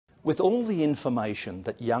With all the information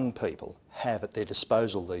that young people have at their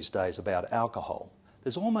disposal these days about alcohol,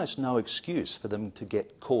 there's almost no excuse for them to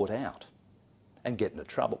get caught out and get into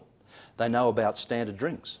trouble. They know about standard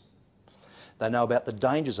drinks. They know about the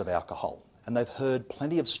dangers of alcohol, and they've heard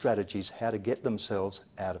plenty of strategies how to get themselves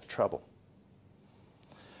out of trouble.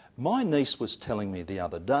 My niece was telling me the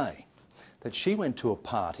other day that she went to a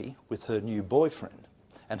party with her new boyfriend,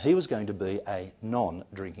 and he was going to be a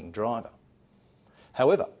non-drinking driver.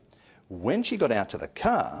 However, when she got out to the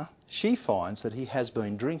car, she finds that he has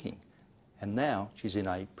been drinking, and now she's in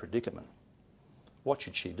a predicament. What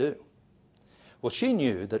should she do? Well, she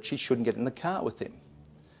knew that she shouldn't get in the car with him,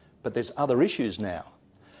 but there's other issues now.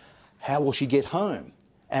 How will she get home?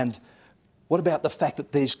 And what about the fact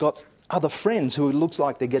that he's got other friends who it looks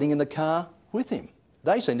like they're getting in the car with him?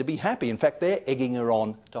 They seem to be happy. In fact, they're egging her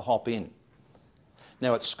on to hop in.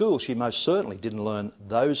 Now, at school, she most certainly didn't learn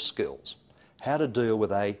those skills, how to deal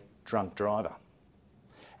with a drunk driver,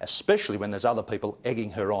 especially when there's other people egging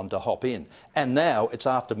her on to hop in. And now it's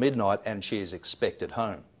after midnight and she is expected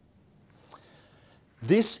home.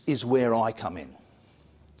 This is where I come in.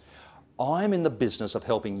 I'm in the business of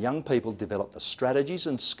helping young people develop the strategies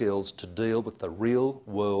and skills to deal with the real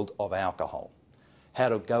world of alcohol. How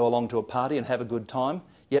to go along to a party and have a good time,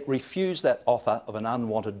 yet refuse that offer of an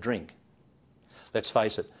unwanted drink. Let's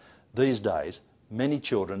face it, these days, many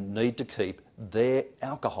children need to keep their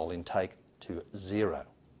alcohol intake to zero.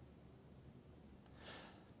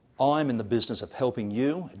 I'm in the business of helping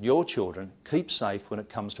you and your children keep safe when it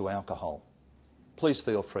comes to alcohol. Please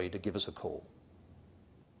feel free to give us a call.